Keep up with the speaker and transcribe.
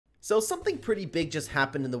So something pretty big just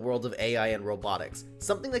happened in the world of AI and robotics,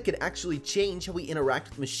 something that could actually change how we interact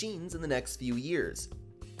with machines in the next few years.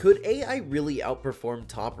 Could AI really outperform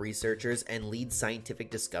top researchers and lead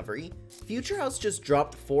scientific discovery? Future House just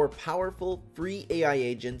dropped 4 powerful, free AI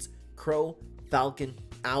agents, Crow, Falcon,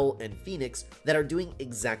 Owl, and Phoenix, that are doing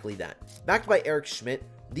exactly that. Backed by Eric Schmidt,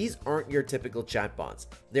 these aren't your typical chatbots.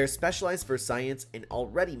 They're specialized for science and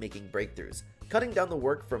already making breakthroughs, cutting down the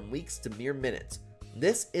work from weeks to mere minutes.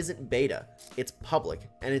 This isn't beta, it's public,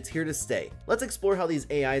 and it's here to stay. Let's explore how these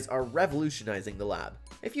AIs are revolutionizing the lab.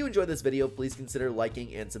 If you enjoyed this video, please consider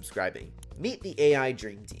liking and subscribing. Meet the AI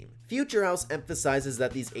Dream Team. Future House emphasizes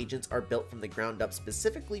that these agents are built from the ground up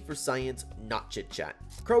specifically for science, not chit-chat.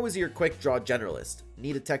 Crow is your quick draw generalist.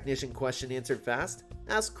 Need a technician question answered fast?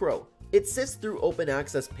 Ask Crow. It sifts through open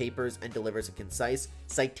access papers and delivers a concise,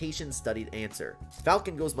 citation-studied answer.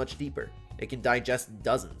 Falcon goes much deeper. It can digest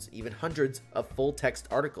dozens, even hundreds of full-text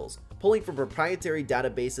articles, pulling from proprietary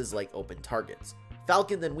databases like Open Targets.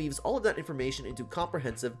 Falcon then weaves all of that information into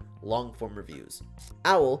comprehensive, long-form reviews.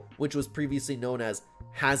 Owl, which was previously known as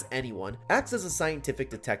Has Anyone, acts as a scientific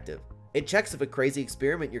detective. It checks if a crazy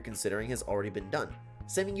experiment you're considering has already been done,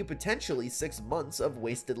 saving you potentially 6 months of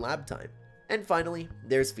wasted lab time. And finally,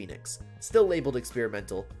 there's Phoenix. Still labeled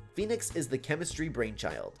experimental, Phoenix is the chemistry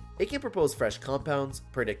brainchild. It can propose fresh compounds,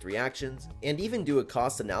 predict reactions, and even do a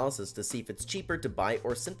cost analysis to see if it's cheaper to buy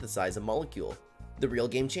or synthesize a molecule. The real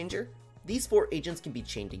game changer? These 4 agents can be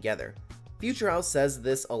chained together. Future House says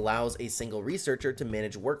this allows a single researcher to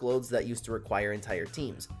manage workloads that used to require entire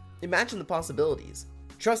teams. Imagine the possibilities.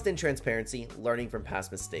 Trust and transparency, learning from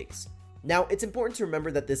past mistakes. Now, it's important to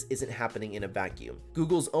remember that this isn't happening in a vacuum.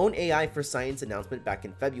 Google's own AI for Science announcement back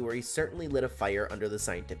in February certainly lit a fire under the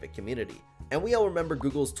scientific community. And we all remember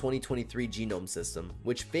Google's 2023 genome system,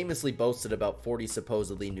 which famously boasted about 40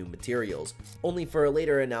 supposedly new materials, only for a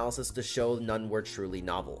later analysis to show none were truly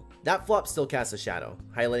novel. That flop still casts a shadow,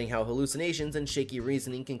 highlighting how hallucinations and shaky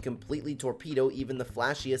reasoning can completely torpedo even the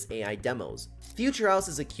flashiest AI demos. Future House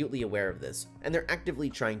is acutely aware of this, and they're actively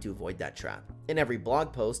trying to avoid that trap. In every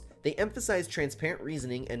blog post, they emphasize transparent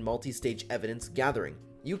reasoning and multi-stage evidence gathering.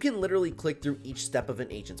 You can literally click through each step of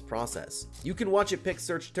an agent's process. You can watch it pick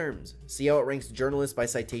search terms, see how it ranks journalists by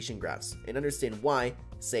citation graphs, and understand why,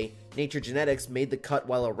 say, Nature Genetics made the cut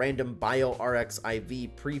while a random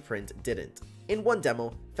BioRxiv preprint didn't. In one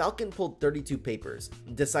demo, Falcon pulled 32 papers,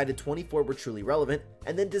 decided 24 were truly relevant,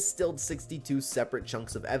 and then distilled 62 separate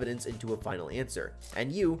chunks of evidence into a final answer.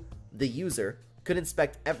 And you, the user, could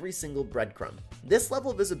inspect every single breadcrumb. This level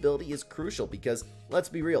of visibility is crucial because, let's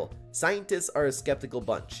be real, scientists are a skeptical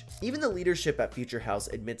bunch. Even the leadership at Future House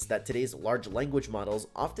admits that today's large language models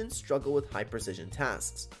often struggle with high-precision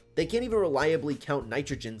tasks. They can't even reliably count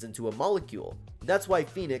nitrogens into a molecule. That's why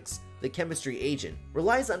Phoenix, the chemistry agent,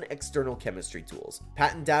 relies on external chemistry tools,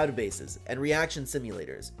 patent databases, and reaction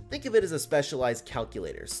simulators. Think of it as a specialized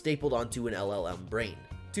calculator stapled onto an LLM brain.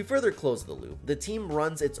 To further close the loop, the team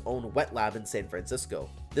runs its own wet lab in San Francisco.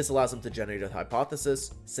 This allows them to generate a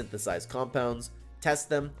hypothesis, synthesize compounds, test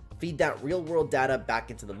them, feed that real-world data back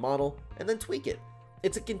into the model, and then tweak it.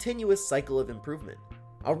 It's a continuous cycle of improvement.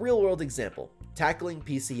 A real-world example, tackling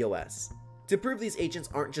PCOS. To prove these agents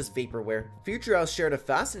aren't just vaporware, Future House shared a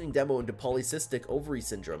fascinating demo into polycystic ovary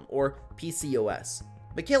syndrome, or PCOS.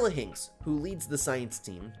 Michaela Hinks, who leads the science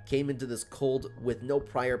team, came into this cold with no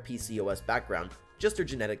prior PCOS background, just her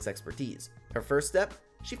genetics expertise. Her first step?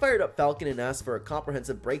 She fired up Falcon and asked for a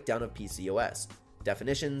comprehensive breakdown of PCOS.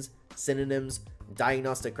 Definitions, synonyms,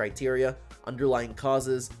 diagnostic criteria, underlying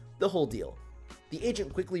causes, the whole deal. The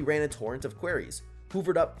agent quickly ran a torrent of queries,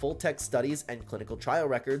 hoovered up full-text studies and clinical trial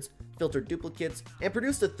records, filtered duplicates, and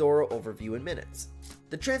produced a thorough overview in minutes.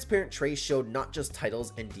 The transparent trace showed not just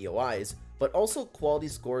titles and DOIs, but also quality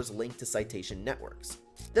scores linked to citation networks.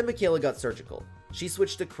 Then Michaela got surgical. She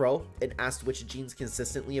switched to Crow and asked which genes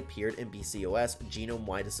consistently appeared in PCOS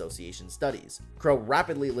genome-wide association studies. Crow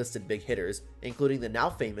rapidly listed big hitters, including the now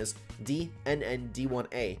famous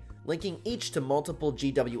DNND1A, linking each to multiple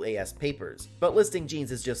GWAS papers. But listing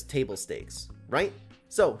genes is just table stakes, right?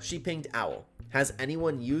 So she pinged Owl. Has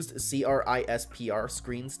anyone used CRISPR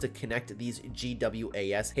screens to connect these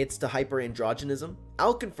GWAS hits to hyperandrogenism?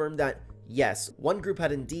 Owl confirmed that yes, one group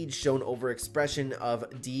had indeed shown overexpression of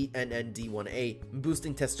DNND1A,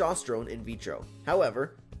 boosting testosterone in vitro.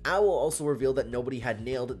 However, Owl also revealed that nobody had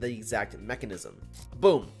nailed the exact mechanism.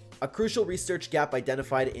 Boom! A crucial research gap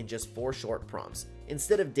identified in just 4 short prompts,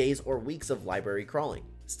 instead of days or weeks of library crawling.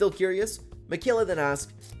 Still curious? Michaela then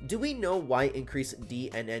asked, do we know why increased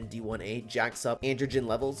DNND1A jacks up androgen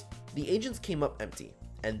levels? The agents came up empty,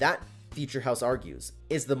 and that Future House argues,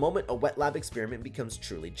 is the moment a wet lab experiment becomes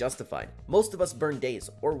truly justified. Most of us burn days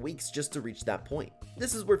or weeks just to reach that point.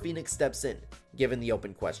 This is where Phoenix steps in. Given the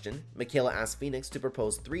open question, Michaela asks Phoenix to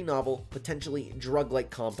propose 3 novel, potentially drug-like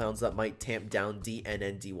compounds that might tamp down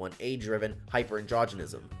DNND1A-driven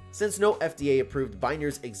hyperandrogenism. Since no FDA-approved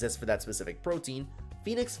binders exist for that specific protein,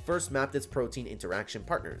 Phoenix first mapped its protein interaction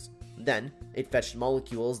partners. Then, it fetched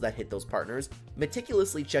molecules that hit those partners,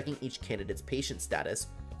 meticulously checking each candidate's patient status,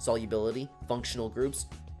 solubility, functional groups,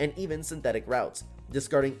 and even synthetic routes,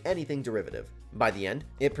 discarding anything derivative. By the end,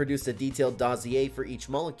 it produced a detailed dossier for each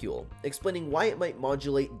molecule, explaining why it might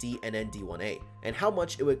modulate DNND1A, and how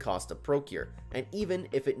much it would cost to procure, and even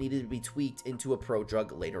if it needed to be tweaked into a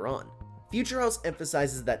prodrug later on. Future House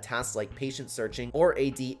emphasizes that tasks like patient searching or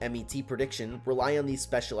AD-MET prediction rely on these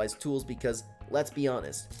specialized tools because, let's be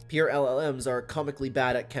honest, pure LLMs are comically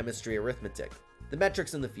bad at chemistry arithmetic. The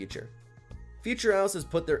metrics in the future. Future House has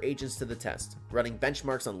put their agents to the test, running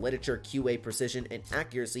benchmarks on literature QA precision and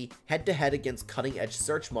accuracy head-to-head against cutting-edge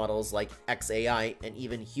search models like XAI and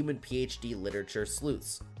even human PhD literature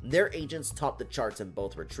sleuths. Their agents top the charts in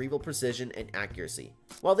both retrieval precision and accuracy.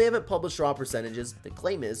 While they haven't published raw percentages, the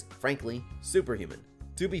claim is, frankly, superhuman.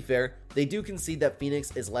 To be fair, they do concede that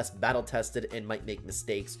Phoenix is less battle-tested and might make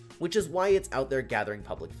mistakes, which is why it's out there gathering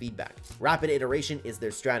public feedback. Rapid iteration is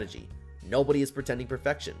their strategy. Nobody is pretending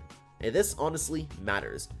perfection. And this honestly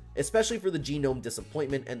matters, especially for the genome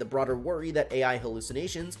disappointment and the broader worry that AI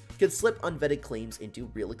hallucinations could slip unvetted claims into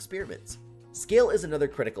real experiments. Scale is another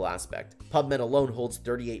critical aspect. PubMed alone holds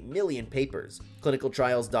 38 million papers.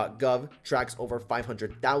 ClinicalTrials.gov tracks over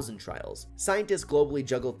 500,000 trials. Scientists globally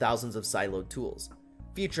juggle thousands of siloed tools.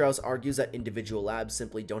 Future House argues that individual labs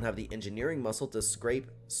simply don't have the engineering muscle to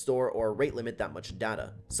scrape, store, or rate limit that much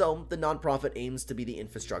data. So, the nonprofit aims to be the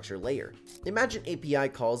infrastructure layer. Imagine API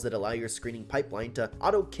calls that allow your screening pipeline to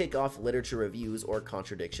auto-kick off literature reviews or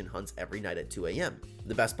contradiction hunts every night at 2 AM.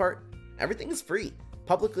 The best part? Everything is free,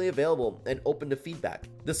 publicly available, and open to feedback.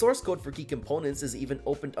 The source code for key components is even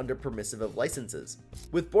opened under permissive of licenses.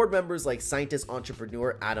 With board members like scientist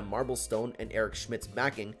entrepreneur Adam Marblestone and Eric Schmidt's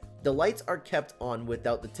backing, the lights are kept on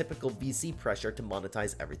without the typical VC pressure to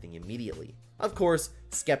monetize everything immediately. Of course,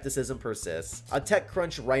 skepticism persists. A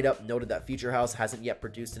TechCrunch write-up noted that Future House hasn't yet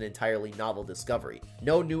produced an entirely novel discovery,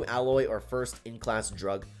 no new alloy or first in-class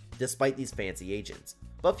drug, despite these fancy agents.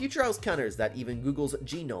 But Future House counters that even Google's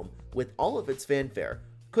genome, with all of its fanfare,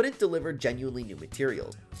 couldn't deliver genuinely new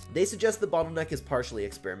materials. They suggest the bottleneck is partially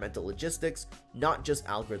experimental logistics, not just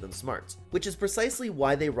algorithm smarts, which is precisely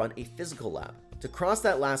why they run a physical lab, to cross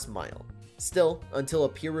that last mile. Still, until a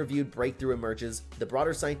peer-reviewed breakthrough emerges, the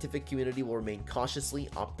broader scientific community will remain cautiously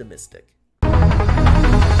optimistic.